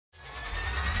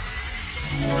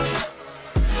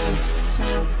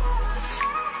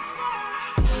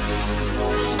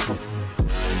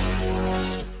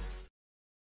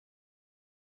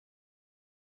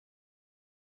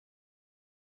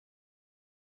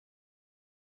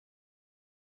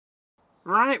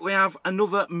Right, we have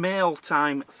another mail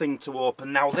time thing to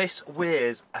open. Now this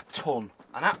weighs a ton,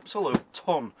 an absolute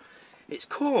ton. It's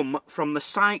come from the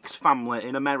Sykes family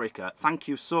in America. Thank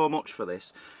you so much for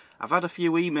this. I've had a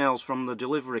few emails from the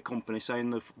delivery company saying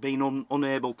they've been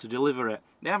unable to deliver it.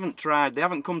 They haven't tried, they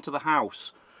haven't come to the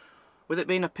house. With it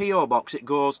being a PO box, it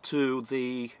goes to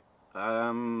the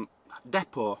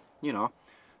depot, you know,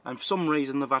 and for some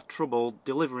reason they've had trouble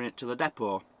delivering it to the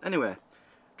depot. Anyway,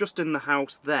 just in the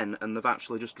house then, and they've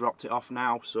actually just dropped it off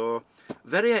now, so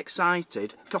very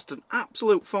excited. Cost an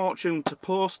absolute fortune to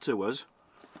post to us.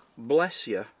 Bless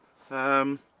you.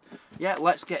 Yeah,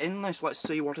 let's get in this, let's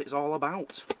see what it's all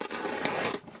about.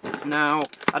 Now,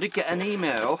 I did get an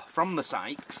email from the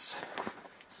Sykes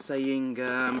saying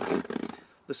there's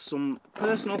some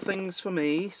personal things for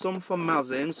me, some for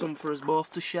Mazzy and some for us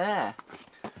both to share.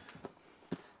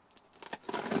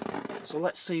 So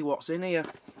let's see what's in here.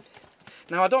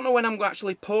 Now, I don't know when I'm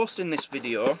actually posting this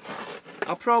video.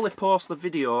 I'll probably post the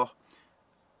video,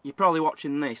 you're probably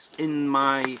watching this, in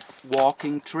my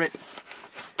walking trip.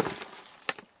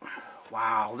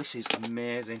 Wow, this is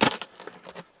amazing.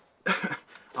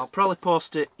 I'll probably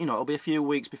post it, you know, it'll be a few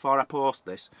weeks before I post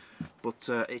this. But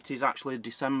it is actually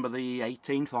December the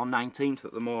 18th or 19th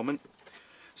at the moment.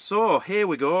 So, here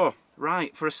we go.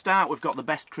 Right, for a start, we've got the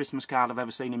best Christmas card I've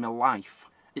ever seen in my life.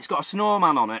 It's got a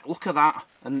snowman on it, look at that,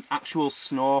 and actual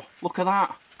snow, look at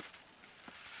that.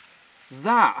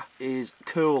 That is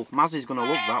cool. Mazzy's going to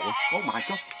love that one. Oh my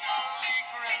god.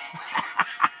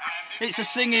 It's a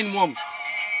singing one.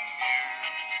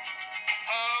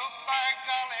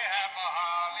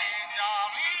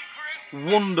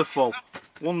 Wonderful,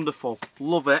 wonderful,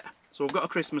 love it. So we've got a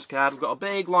Christmas card, we've got a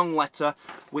big long letter,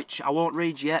 which I won't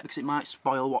read yet because it might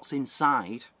spoil what's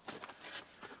inside.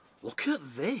 Look at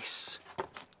this.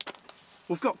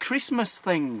 We've got Christmas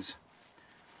things.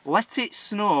 Let It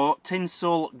Snow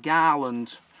tinsel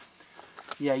garland.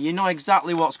 Yeah, you know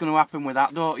exactly what's going to happen with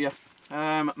that, don't you?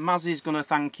 Mazzy's going to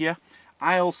thank you.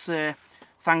 I'll say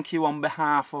thank you on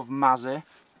behalf of Mazzy.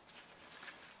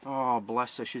 Oh,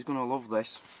 bless her, she's going to love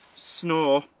this.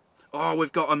 Snow. Oh,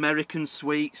 we've got American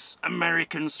sweets.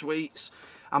 American sweets.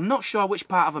 I'm not sure which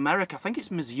part of America. I think it's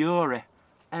Missouri.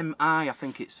 M-I, I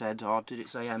think it said. Or did it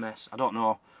say M-S? I don't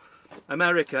know.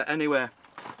 America, anyway.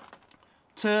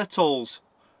 Turtles.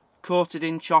 Coated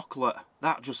in chocolate.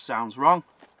 That just sounds wrong.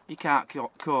 You can't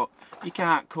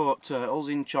coat turtles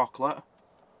in chocolate.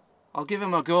 I'll give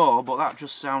them a go, but that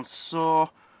just sounds so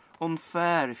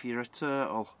unfair if you're a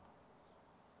turtle.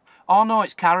 Oh no,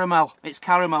 it's caramel. It's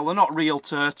caramel. They're not real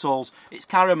turtles. It's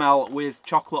caramel with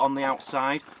chocolate on the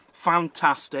outside.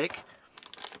 Fantastic.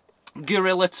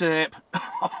 Gorilla tape.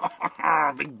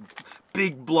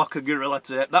 big block of Gorilla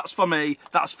tape. That's for me.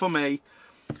 That's for me.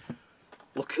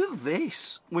 Look at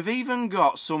this. We've even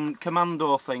got some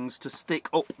commando things to stick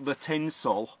up the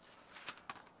tinsel.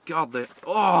 God,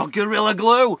 oh, Gorilla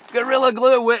Glue! Gorilla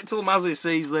Glue! Wait till Mazzy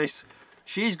sees this.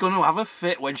 She's going to have a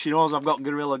fit when she knows I've got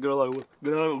Gorilla Glue.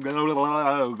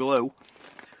 Glue.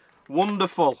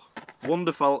 Wonderful.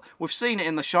 Wonderful. We've seen it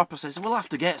in the shop. I says, we'll have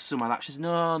to get some of that. She says,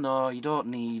 no, no, you don't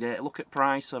need it. Look at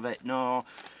price of it. No.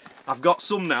 I've got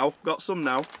some now. Got some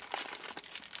now.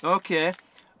 Okay.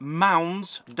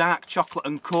 Mounds, dark chocolate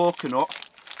and coconut.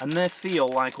 And they feel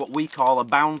like what we call a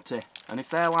bounty. And if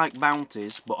they're like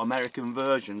bounties, but American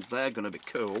versions, they're going to be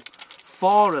cool.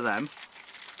 4 of them.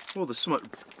 Oh, there's something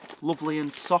lovely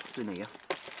and soft in here.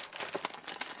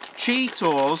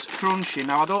 Cheetos Crunchy.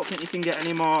 Now, I don't think you can get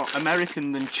any more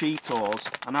American than Cheetos.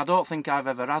 And I don't think I've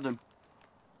ever had them.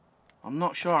 I'm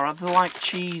not sure. Are they like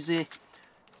cheesy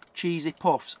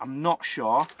puffs? I'm not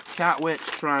sure. Can't wait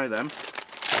to try them.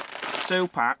 2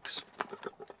 packs.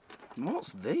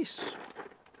 What's this?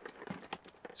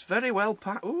 It's very well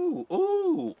packed. Ooh,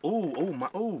 ooh, ooh, ooh,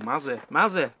 ooh, Mazzy,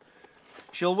 Mazzy.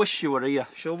 She'll wish you were here.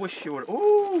 She'll wish you were.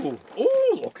 Ooh,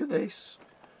 ooh, look at this.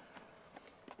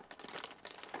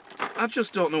 I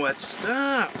just don't know where to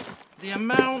start. The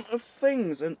amount of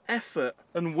things and effort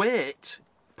and weight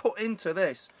put into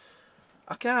this.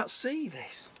 I can't see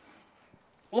this.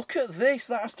 Look at this.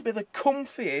 That has to be the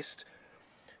comfiest.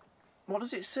 What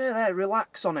does it say there?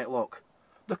 Relax on it, look.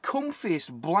 The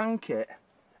comfiest blanket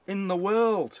in the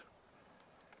world.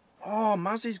 Oh,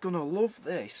 Mazzy's gonna love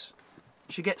this.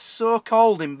 She gets so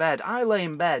cold in bed. I lay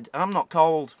in bed and I'm not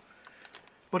cold.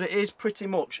 But it is pretty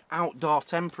much outdoor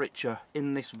temperature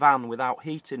in this van without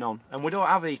heating on. And we don't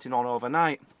have heating on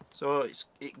overnight. so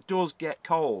it does get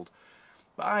cold.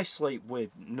 But I sleep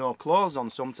with no clothes on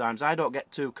sometimes. I don't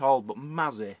get too cold, but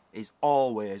Mazzy is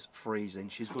always freezing.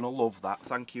 She's going to love that.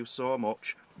 Thank you so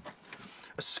much.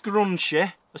 A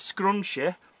scrunchie. A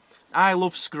scrunchie. I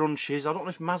love scrunchies. I don't know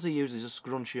if Mazzy uses a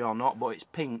scrunchie or not, but it's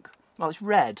pink. Well, it's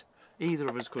red. Either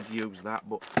of us could use that,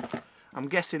 but I'm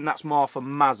guessing that's more for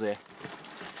Mazzy.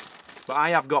 But I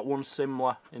have got one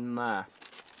similar in there.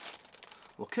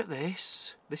 Look at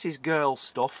this. This is girl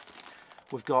stuff.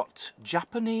 We've got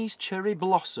Japanese cherry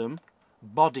blossom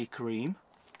body cream.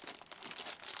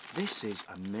 This is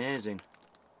amazing.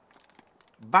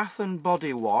 Bath and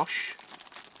body wash.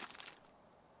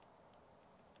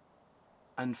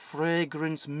 And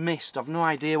fragrance mist. I've no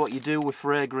idea what you do with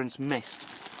fragrance mist.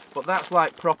 But that's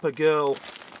like proper girl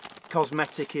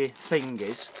cosmetic-y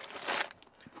thingies.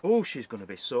 Oh, she's going to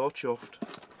be so chuffed.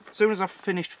 As soon as I've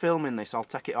finished filming this, I'll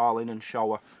take it all in and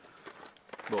show her.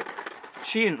 But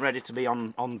she ain't ready to be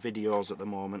on videos at the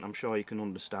moment, I'm sure you can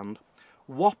understand.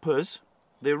 Whoppers,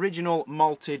 the original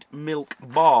malted milk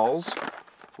balls.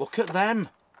 Look at them.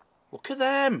 Look at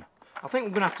them. I think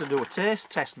we're going to have to do a taste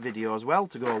test video as well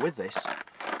to go with this.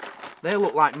 They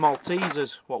look like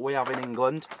Maltesers, what we have in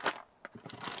England.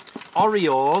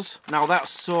 Oreos. Now that's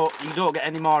so... you don't get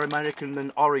any more American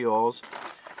than Oreos.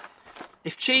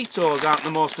 If Cheetos aren't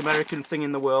the most American thing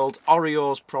in the world,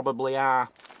 Oreos probably are.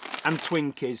 And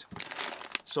Twinkies.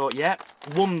 So, yeah,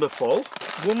 wonderful.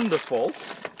 Wonderful.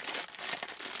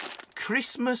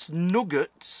 Christmas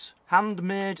nuggets.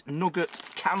 Handmade nugget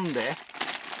candy.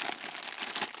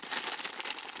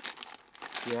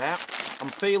 Yeah, I'm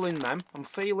feeling them. I'm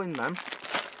feeling them.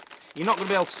 You're not going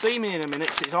to be able to see me in a minute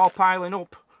because it's all piling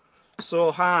up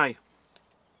so high.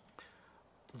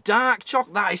 Dark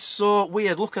chocolate. That is so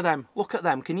weird. Look at them. Look at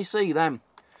them. Can you see them?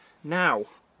 Now,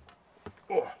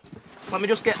 oh, let me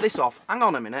just get this off. Hang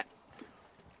on a minute.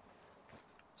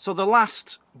 So the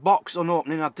last box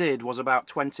unopening I did was about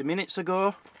 20 minutes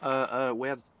ago. We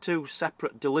had 2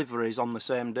 separate deliveries on the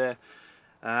same day.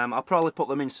 I'll probably put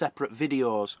them in separate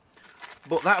videos.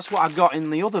 But that's what I got in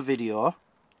the other video.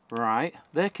 Right.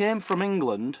 They came from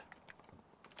England.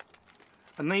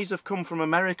 And these have come from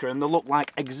America and they look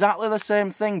like exactly the same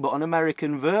thing but an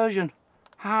American version.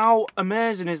 How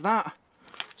amazing is that?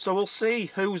 So we'll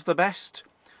see who's the best.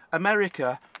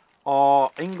 America or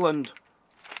England.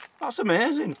 That's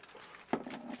amazing.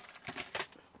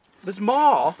 There's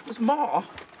more. There's more.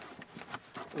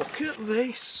 Look at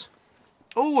this.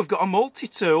 Oh, we've got a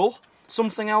multi-tool.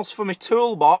 Something else for my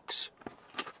toolbox.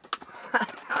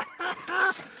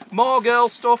 More girl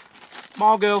stuff.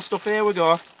 More girl stuff. Here we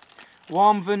go.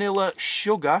 Warm vanilla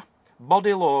sugar.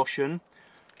 Body lotion.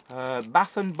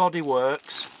 Bath and Body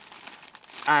Works.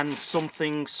 And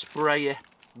something sprayy.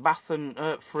 Bath and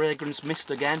fragrance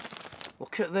mist again.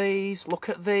 Look at these, look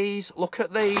at these, look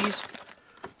at these.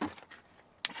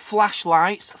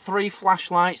 Flashlights, 3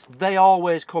 flashlights. They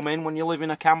always come in when you live in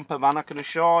a camper van, I can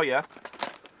assure you.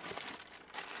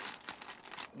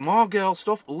 More girl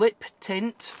stuff. Lip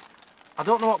tint. I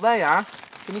don't know what they are.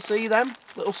 Can you see them?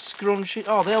 Little scrunchy.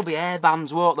 Oh, they'll be hair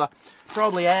bands, won't they?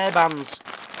 Probably hair bands.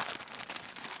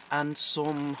 And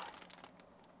some...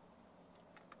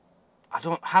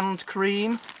 hand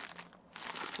cream.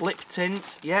 Lip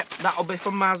tint, yep, that'll be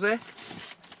for Mazzy.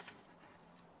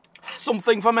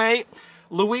 Something for me.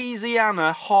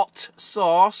 Louisiana hot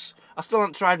sauce. I still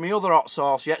haven't tried my other hot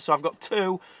sauce yet, so I've got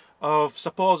 2 of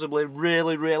supposedly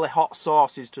really, really hot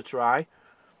sauces to try.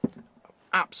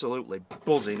 Absolutely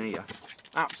buzzing here.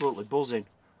 Absolutely buzzing.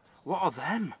 What are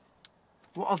them?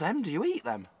 What are them? Do you eat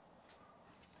them?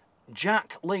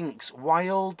 Jack Link's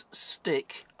Wild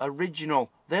Stick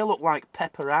Original. They look like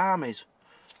pepperonis,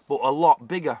 but a lot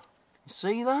bigger.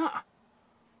 See that?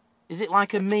 Is it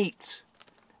like a meat?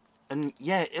 And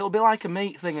yeah, it'll be like a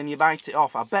meat thing and you bite it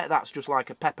off. I bet that's just like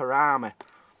a pepperami.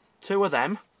 2 of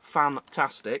them.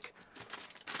 Fantastic.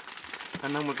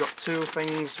 And then we've got 2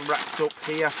 things wrapped up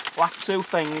here. Last 2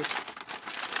 things.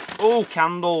 Oh,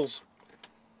 candles.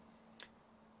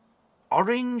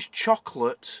 Orange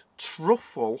chocolate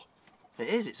truffle. It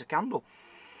is, it's a candle.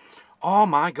 Oh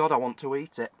my God, I want to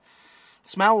eat it.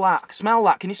 Smell that, smell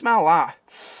that. Can you smell that?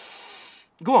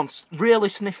 Go on, really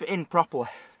sniff it in properly.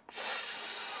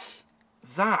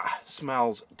 That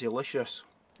smells delicious.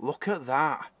 Look at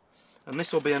that. And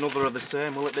this will be another of the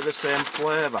same. Will it be the same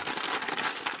flavour?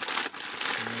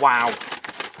 Wow.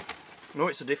 No,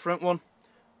 it's a different one.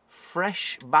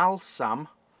 Fresh balsam.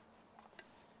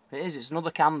 It is, it's another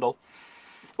candle.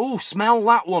 Oh, smell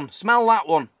that one. Smell that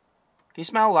one. Can you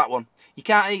smell that one? You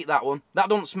can't eat that one. That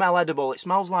doesn't smell edible. It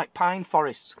smells like pine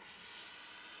forests.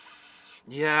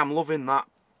 Yeah, I'm loving that.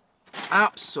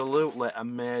 Absolutely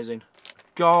amazing.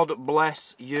 God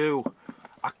bless you.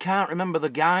 I can't remember the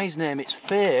guy's name. It's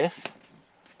Faith.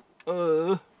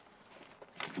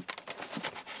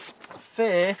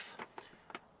 Faith.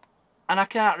 And I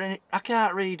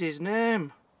can't read his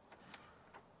name.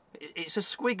 It's a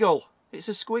squiggle. It's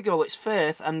a squiggle. It's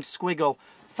Faith and squiggle.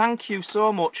 Thank you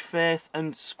so much, Faith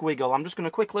and squiggle. I'm just going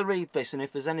to quickly read this, and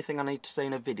if there's anything I need to say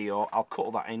in a video, I'll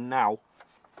cut that in now.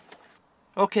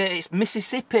 Okay, it's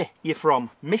Mississippi you're from.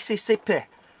 Mississippi.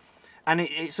 And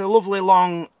it's a lovely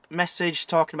long message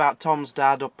talking about Tom's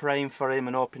dad, up praying for him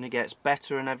and hoping he gets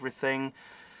better and everything.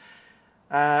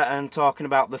 And talking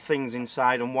about the things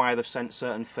inside and why they've sent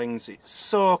certain things. It's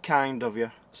so kind of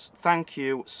you. Thank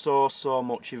you so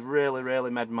much. You've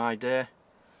really made my day.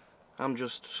 I'm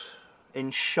just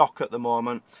in shock at the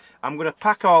moment. I'm going to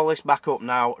pack all this back up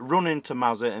now, run into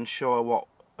Mazzy and show her what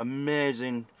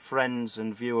amazing friends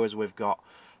and viewers we've got.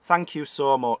 Thank you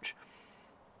so much.